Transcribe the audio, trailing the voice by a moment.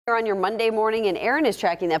On your Monday morning, and Aaron is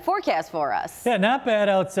tracking that forecast for us. Yeah, not bad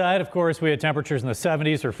outside. Of course, we had temperatures in the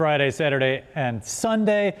 70s for Friday, Saturday, and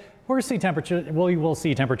Sunday. We will see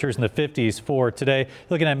temperatures in the 50s for today.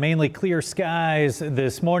 Looking at mainly clear skies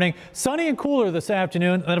this morning. Sunny and cooler this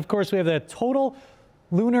afternoon. And of course, we have that total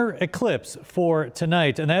lunar eclipse for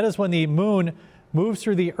tonight. And that is when the moon moves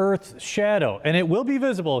through the Earth's shadow, and it will be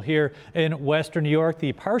visible here in western New York.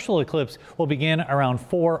 The partial eclipse will begin around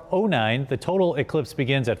 4:09. The total eclipse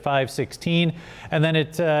begins at 5:16, and then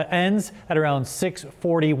it ends at around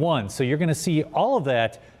 6:41. So you're going to see all of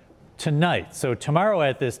that tonight. So tomorrow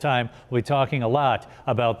at this time, we'll be talking a lot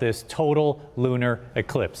about this total lunar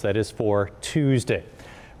eclipse. That is for Tuesday.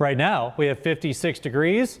 Right now, we have 56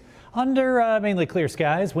 degrees. Under mainly clear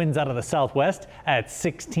skies, winds out of the southwest at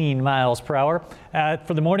 16 miles per hour.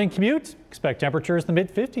 For the morning commute, expect temperatures in the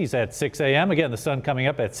mid-50s at 6 a.m. Again, the sun coming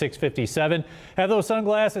up at 6:57. Have those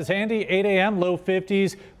sunglasses handy. 8 a.m. low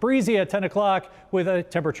 50s. Breezy at 10 o'clock with a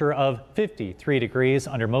temperature of 53 degrees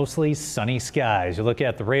under mostly sunny skies. You look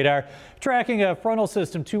at the radar, tracking a frontal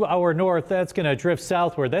system to our north. That's going to drift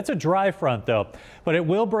southward. That's a dry front, though, but it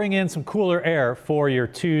will bring in some cooler air for your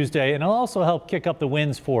Tuesday, and it'll also help kick up the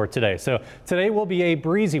winds for today. So today will be a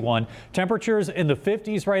breezy one. Temperatures in the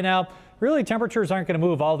 50s right now. Really, temperatures aren't going to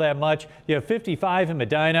move all that much. You have 55 in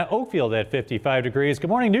Medina, Oakfield at 55 degrees.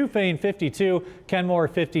 Good morning, Newfane 52, Kenmore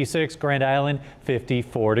 56, Grand Island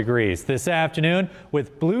 54 degrees. This afternoon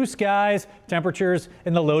with blue skies, temperatures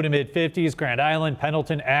in the low to mid 50s, Grand Island,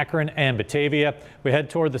 Pendleton, Akron, and Batavia. We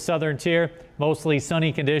head toward the southern tier. Mostly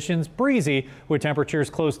sunny conditions, breezy with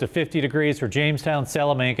temperatures close to 50 degrees for Jamestown,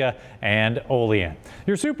 Salamanca, and Olean.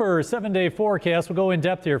 Your super 7-day forecast will go in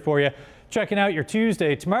depth here for you. Checking out your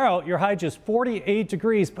Tuesday. Tomorrow, your high just 48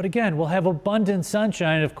 degrees, but again, we'll have abundant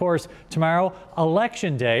sunshine. Of course, tomorrow,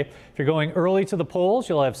 election day. If you're going early to the polls,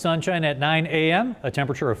 you'll have sunshine at 9 a.m., a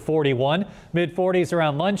temperature of 41, mid 40s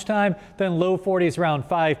around lunchtime, then low 40s around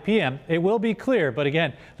 5 p.m. It will be clear, but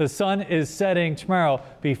again, the sun is setting tomorrow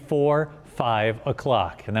before 5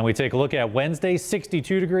 o'clock. And then we take a look at Wednesday,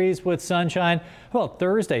 62 degrees with sunshine. Well,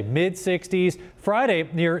 Thursday, mid 60s. Friday,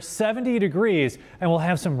 near 70 degrees, and we'll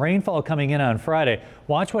have some rainfall coming in on Friday.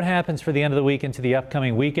 Watch what happens for the end of the week into the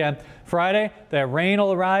upcoming weekend. Friday, that rain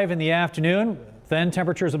will arrive in the afternoon. Then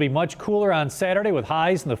temperatures will be much cooler on Saturday with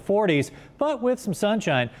highs in the 40s, but with some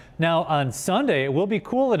sunshine. Now on Sunday, it will be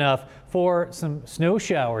cool enough for some snow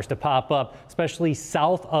showers to pop up, especially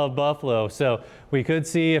south of Buffalo. So we could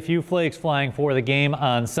see a few flakes flying for the game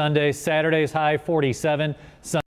on Sunday. Saturday's high 47.